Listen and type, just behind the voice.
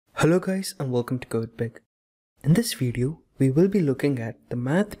Hello guys and welcome to CodeBig. In this video, we will be looking at the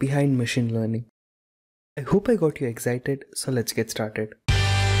math behind machine learning. I hope I got you excited, so let's get started.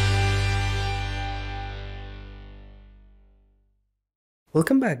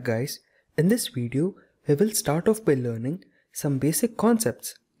 Welcome back guys. In this video, we will start off by learning some basic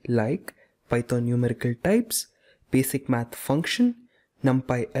concepts like Python numerical types, basic math function,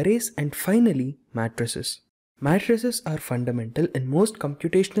 numpy arrays, and finally matrices. Matrices are fundamental in most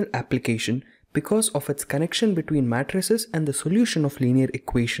computational applications because of its connection between matrices and the solution of linear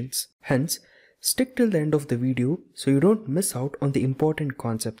equations. Hence, stick till the end of the video so you don't miss out on the important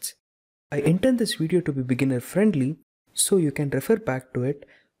concepts. I intend this video to be beginner friendly so you can refer back to it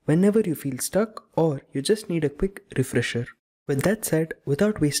whenever you feel stuck or you just need a quick refresher. With that said,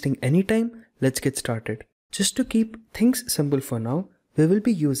 without wasting any time, let's get started. Just to keep things simple for now, we will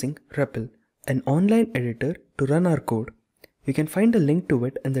be using Repl, an online editor to run our code. You can find a link to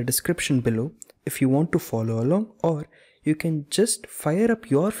it in the description below if you want to follow along, or you can just fire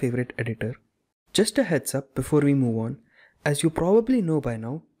up your favorite editor. Just a heads up before we move on, as you probably know by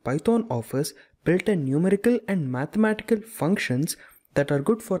now, Python offers built-in numerical and mathematical functions that are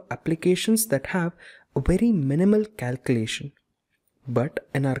good for applications that have a very minimal calculation. But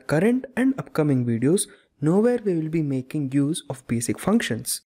in our current and upcoming videos, nowhere we will be making use of basic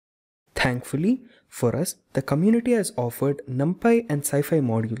functions. Thankfully for us, the community has offered numpy and scipy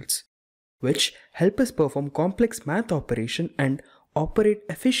modules, which help us perform complex math operations and operate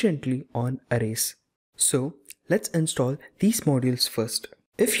efficiently on arrays. So let's install these modules first.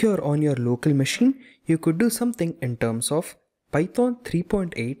 If you're on your local machine, you could do something in terms of Python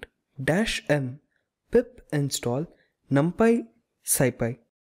 3.8-m pip install numpy scipy.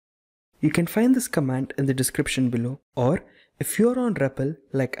 You can find this command in the description below, or if you're on Repl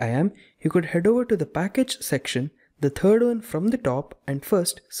like I am, you could head over to the package section, the third one from the top, and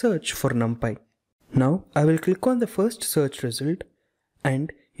first search for numpy. Now I will click on the first search result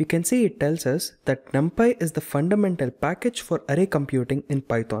and you can see it tells us that numpy is the fundamental package for array computing in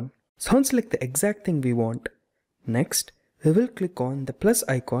Python. Sounds like the exact thing we want. Next, we will click on the plus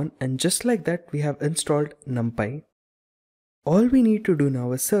icon and just like that we have installed numpy. All we need to do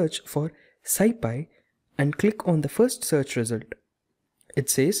now is search for scipy and click on the first search result. It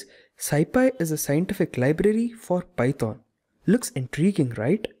says scipy is a scientific library for Python. Looks intriguing,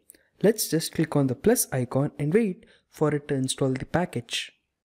 right? Let's just click on the plus icon and wait for it to install the package.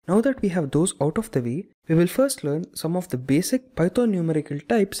 Now that we have those out of the way, we will first learn some of the basic Python numerical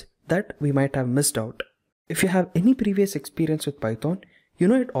types that we might have missed out. If you have any previous experience with Python, you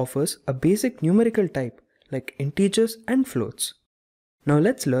know it offers a basic numerical type like integers and floats. Now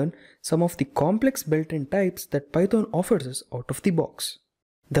let's learn some of the complex built-in types that Python offers us out of the box.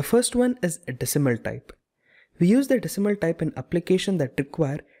 The first one is a decimal type. We use the decimal type in applications that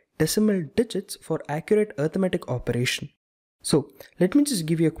require decimal digits for accurate arithmetic operation. So let me just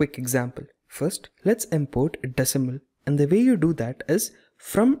give you a quick example. First, let's import a decimal, and the way you do that is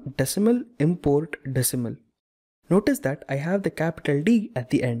from decimal import decimal. Notice that I have the capital D at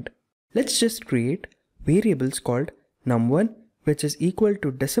the end. Let's just create variables called num1, which is equal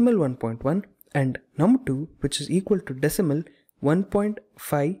to decimal 1.1, and num2, which is equal to decimal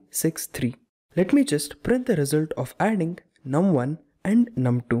 1.563. Let me just print the result of adding num1 and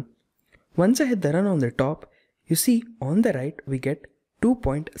num2. Once I hit the run on the top, you see on the right we get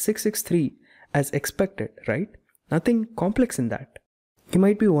 2.663 as expected, right? Nothing complex in that. You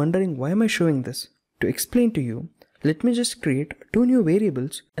might be wondering, why am I showing this? To explain to you, let me just create two new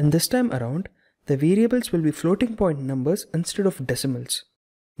variables, and this time around the variables will be floating point numbers instead of decimals.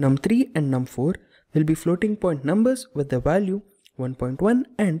 num3 and num4 will be floating point numbers with the value 1.1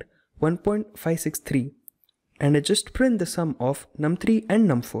 and 1.563, and I just print the sum of num3 and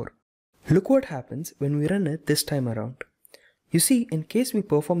num4. Look what happens when we run it this time around. You see, in case we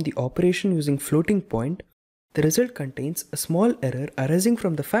perform the operation using floating point, the result contains a small error arising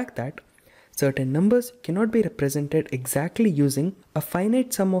from the fact that certain numbers cannot be represented exactly using a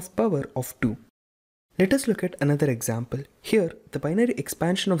finite sum of power of 2. Let us look at another example. Here, the binary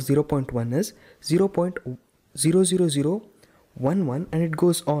expansion of 0.1 is 0.00011 and it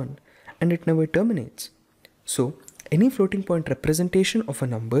goes on and it never terminates. So, any floating point representation of a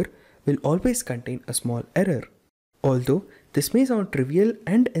number will always contain a small error. Although this may sound trivial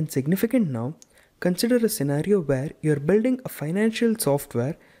and insignificant now, consider a scenario where you are building a financial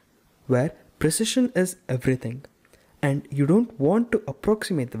software where precision is everything and you don't want to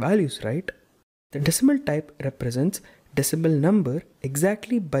approximate the values, right? The decimal type represents decimal number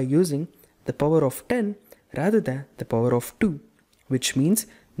exactly by using the power of 10 rather than the power of 2, which means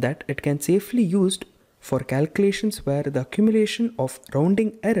that it can safely used for calculations where the accumulation of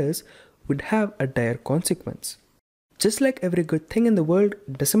rounding errors would have a dire consequence. Just like every good thing in the world,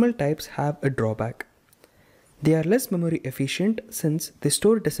 decimal types have a drawback. They are less memory efficient since they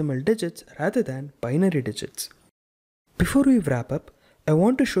store decimal digits rather than binary digits. Before we wrap up, I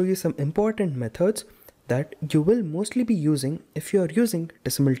want to show you some important methods that you will mostly be using if you are using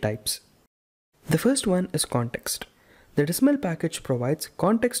decimal types. The first one is context. The decimal package provides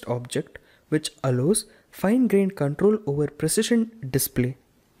context object which allows fine-grained control over precision display.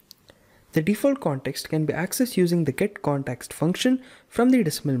 The default context can be accessed using the getContext function from the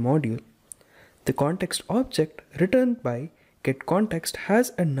decimal module. The context object returned by getContext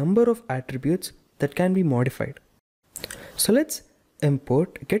has a number of attributes that can be modified. So let's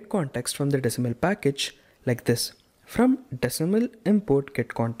import getContext from the decimal package like this, from decimal import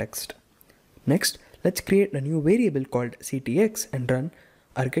getContext. Next, let's create a new variable called ctx and run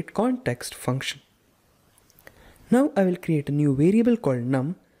our getContext function. Now I will create a new variable called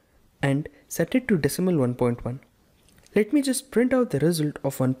num and set it to decimal 1.1. Let me just print out the result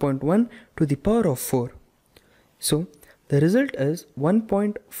of 1.1 to the power of 4. So the result is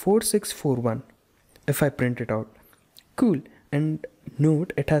 1.4641 if I print it out. Cool, and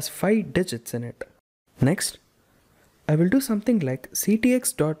note it has 5 digits in it. Next, I will do something like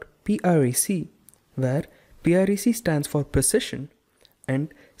ctx.prec, where prec stands for precision,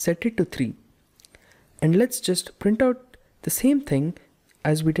 and set it to 3. And let's just print out the same thing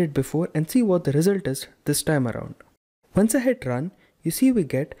as we did before and see what the result is this time around. Once I hit run, you see we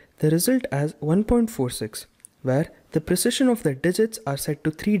get the result as 1.46, where the precision of the digits are set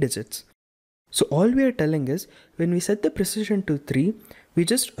to 3 digits. So all we are telling is, when we set the precision to 3, we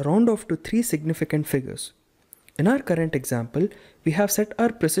just round off to 3 significant figures. In our current example, we have set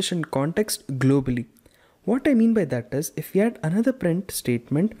our precision context globally. What I mean by that is, if we add another print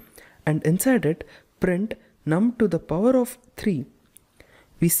statement and inside it print num to the power of 3,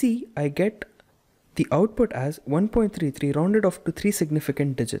 we see I get the output as 1.33 rounded off to 3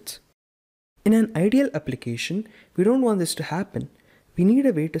 significant digits. In an ideal application, we don't want this to happen. We need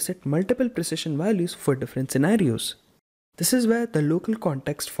a way to set multiple precision values for different scenarios. This is where the local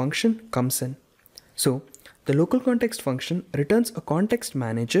context function comes in. So, the local context function returns a context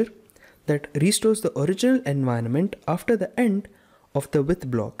manager that restores the original environment after the end of the with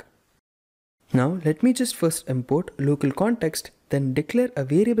block. Now, let me just first import local context, then declare a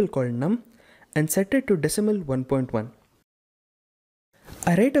variable called num and set it to decimal 1.1.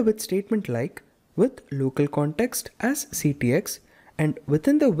 I write a with statement like with local context as ctx, and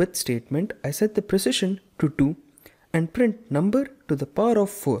within the with statement I set the precision to 2 and print number to the power of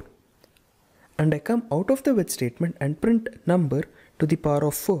 4. And I come out of the with statement and print number to the power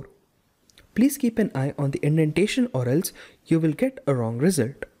of 4. Please keep an eye on the indentation or else you will get a wrong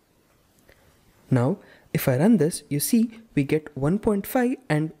result. Now, if I run this, you see we get 1.5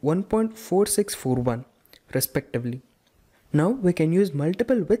 and 1.4641 respectively. Now we can use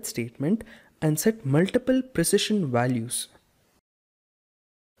multiple with statement and set multiple precision values.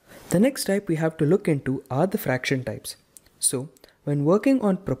 The next type we have to look into are the fraction types. So, when working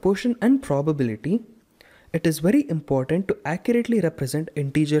on proportion and probability, it is very important to accurately represent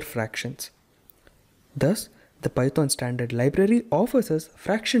integer fractions. Thus, the Python standard library offers us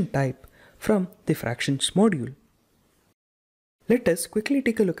fraction type from the fractions module. Let us quickly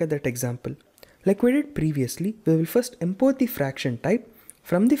take a look at that example. Like we did previously, we will first import the fraction type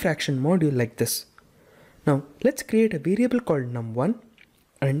from the fraction module like this. Now let's create a variable called num1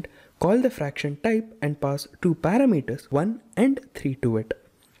 and call the fraction type and pass 2 parameters 1 and 3 to it.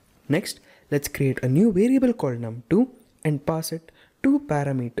 Next, let's create a new variable called num2 and pass it 2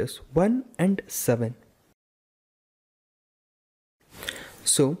 parameters 1 and 7.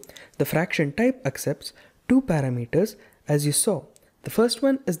 So the fraction type accepts 2 parameters as you saw. The first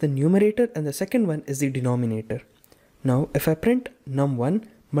one is the numerator and the second one is the denominator. Now if I print num1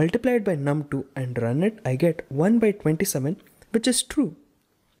 multiplied by num2 and run it, I get 1 by 27, which is true.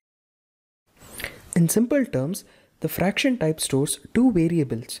 In simple terms, the fraction type stores 2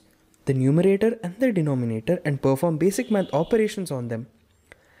 variables, the numerator and the denominator, and perform basic math operations on them.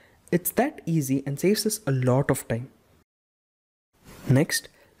 It's that easy and saves us a lot of time. Next,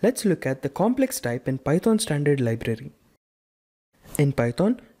 let's look at the complex type in Python standard library. In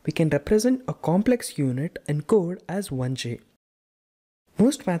Python, we can represent a complex unit in code as 1j.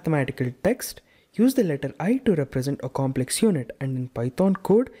 Most mathematical text use the letter I to represent a complex unit, and in Python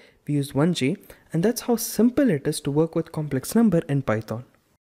code we use 1j, and that's how simple it is to work with complex number in Python.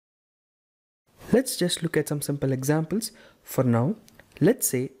 Let's just look at some simple examples. For now, let's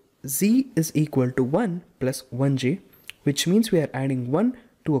say z is equal to 1 plus 1j, which means we are adding 1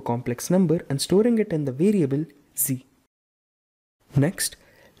 to a complex number and storing it in the variable z. Next,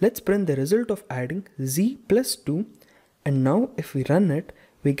 let's print the result of adding z plus 2, and now if we run it,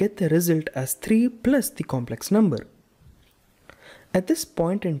 we get the result as 3 plus the complex number. At this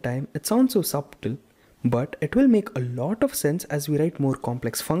point in time, it sounds so subtle, but it will make a lot of sense as we write more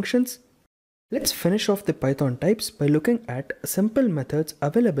complex functions. Let's finish off the Python types by looking at simple methods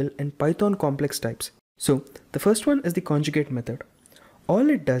available in Python complex types. So the first one is the conjugate method. All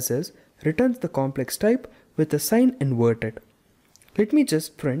it does is returns the complex type with the sign inverted. Let me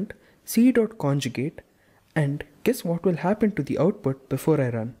just print c.conjugate and guess what will happen to the output before I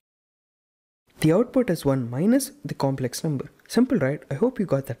run. The output is 1 minus the complex number. Simple, right? I hope you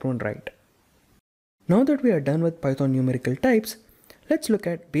got that one right. Now that we are done with Python numerical types, let's look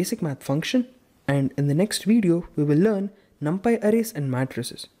at basic math function, and in the next video we will learn numpy arrays and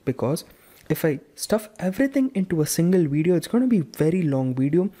matrices, because if I stuff everything into a single video, it's going to be a very long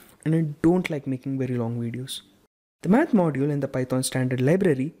video and I don't like making very long videos. The math module in the Python standard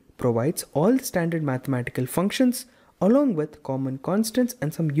library provides all the standard mathematical functions along with common constants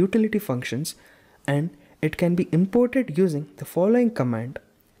and some utility functions, and it can be imported using the following command: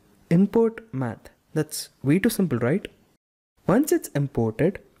 import math. That's way too simple, right? Once it's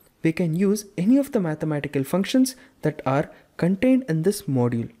imported, we can use any of the mathematical functions that are contained in this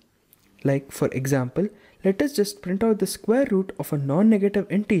module. Like for example, let us just print out the square root of a non-negative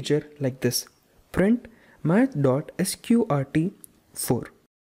integer like this. Print math.sqrt4.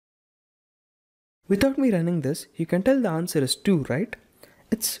 Without me running this, you can tell the answer is 2, right?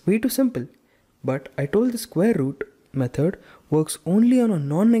 It's way too simple. But I told the square root method works only on a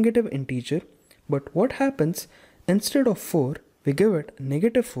non-negative integer, but what happens, instead of 4, we give it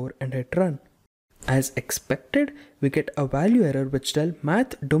 -4 and hit run. As expected, we get a value error which tells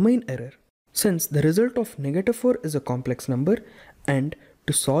math domain error, since the result of -4 is a complex number, and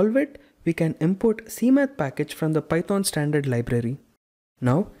to solve it, we can import cmath package from the Python standard library.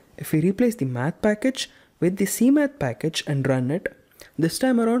 Now, if we replace the math package with the cmath package and run it, this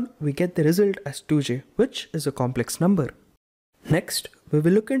time around we get the result as 2j, which is a complex number. Next, we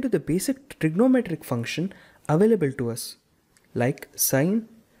will look into the basic trigonometric function available to us, like sine,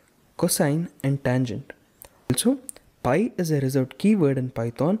 cosine and tangent. Also, pi is a reserved keyword in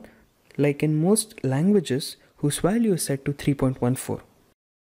Python, like in most languages whose value is set to 3.14.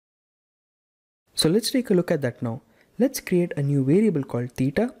 So let's take a look at that now. Let's create a new variable called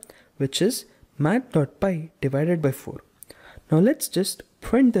theta, which is math.pi divided by 4. Now let's just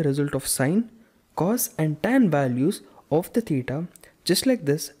print the result of sine, cos and tan values of the theta just like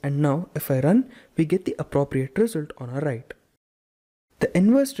this, and now if I run, we get the appropriate result on our right. The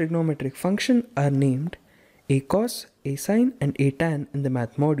inverse trigonometric function are named a cos, a sine and a tan in the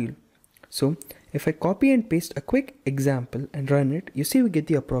math module. So if I copy and paste a quick example and run it, you see we get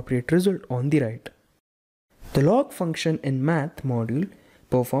the appropriate result on the right. The log function in math module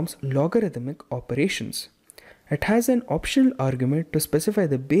performs logarithmic operations. It has an optional argument to specify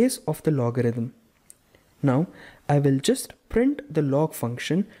the base of the logarithm. Now I will just print the log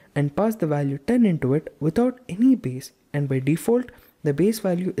function and pass the value 10 into it without any base, and by default the base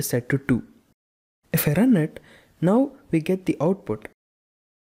value is set to 2. If I run it, now we get the output.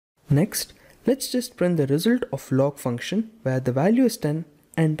 Next, let's just print the result of log function where the value is 10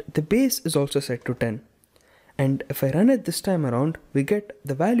 and the base is also set to 10. And if I run it this time around, we get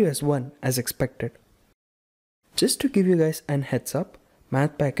the value as 1 as expected. Just to give you guys an heads up,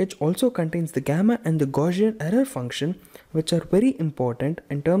 math package also contains the gamma and the Gaussian error function, which are very important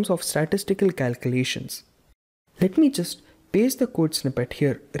in terms of statistical calculations. Let me just paste the code snippet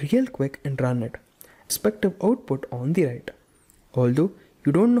here real quick and run it. Respective output on the right. Although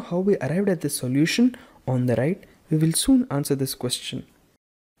you don't know how we arrived at this solution on the right, we will soon answer this question.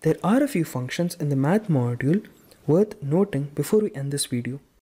 There are a few functions in the math module worth noting before we end this video.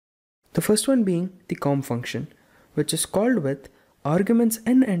 The first one being the com function, which is called with arguments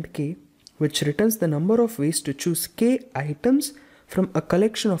n and k, which returns the number of ways to choose k items from a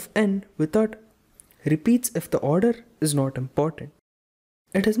collection of n without repeats if the order is not important.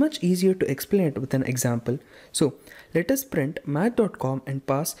 It is much easier to explain it with an example. So let us print math.com and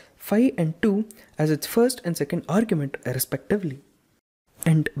pass 5 and 2 as its first and second argument respectively.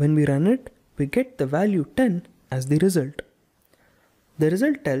 And when we run it, we get the value 10 as the result. The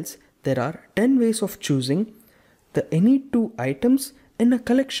result tells there are 10 ways of choosing the any 2 items in a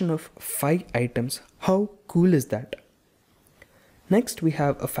collection of 5 items. How cool is that? Next we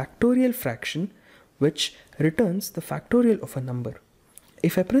have a factorial fraction which returns the factorial of a number.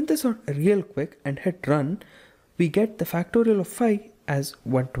 If I print this out real quick and hit run, we get the factorial of 5 as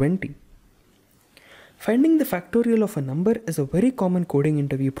 120. Finding the factorial of a number is a very common coding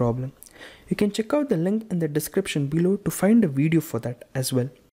interview problem. You can check out the link in the description below to find a video for that as well.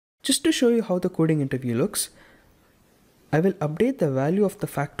 Just to show you how the coding interview looks, I will update the value of the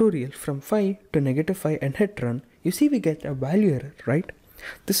factorial from 5 to -5 and hit run. You see we get a value error, right?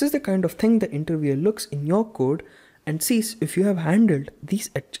 This is the kind of thing the interviewer looks in your code and sees if you have handled these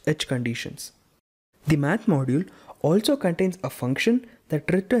edge conditions. The math module also contains a function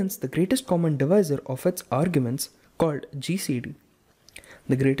that returns the greatest common divisor of its arguments called GCD.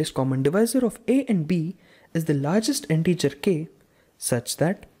 The greatest common divisor of a and b is the largest integer k, such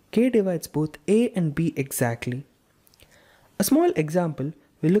that k divides both a and b exactly. A small example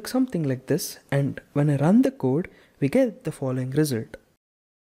will look something like this, and when I run the code, we get the following result.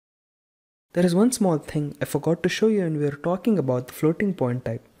 There is one small thing I forgot to show you when we were talking about the floating point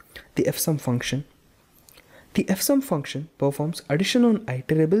type, the fsum function. The fsum function performs addition on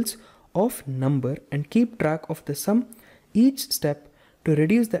iterables of number and keep track of the sum each step to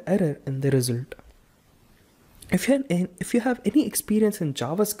reduce the error in the result. If you have any experience in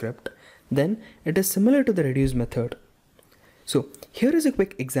JavaScript, then it is similar to the reduce method. So here is a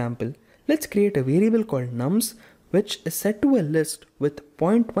quick example. Let's create a variable called nums, which is set to a list with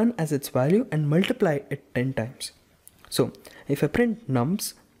 0.1 as its value and multiply it 10 times. So if I print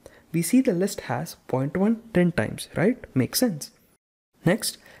nums, we see the list has 0.1 10 times, right? Makes sense.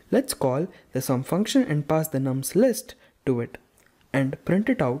 Next, let's call the sum function and pass the nums list to it and print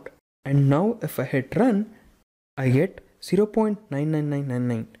it out. And now if I hit run, I get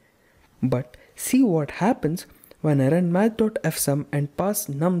 0.99999. But see what happens when I run math.fsum and pass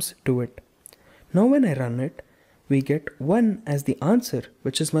nums to it. Now when I run it, we get 1 as the answer,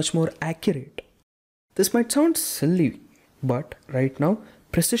 which is much more accurate. This might sound silly, but right now,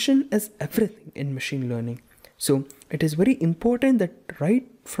 precision is everything in machine learning. So it is very important that right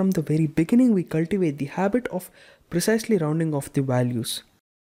from the very beginning we cultivate the habit of precisely rounding off the values.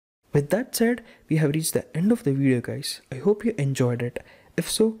 With that said, we have reached the end of the video, guys. I hope you enjoyed it. If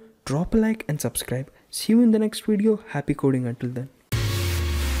so, drop a like and subscribe. See you in the next video. Happy coding until then.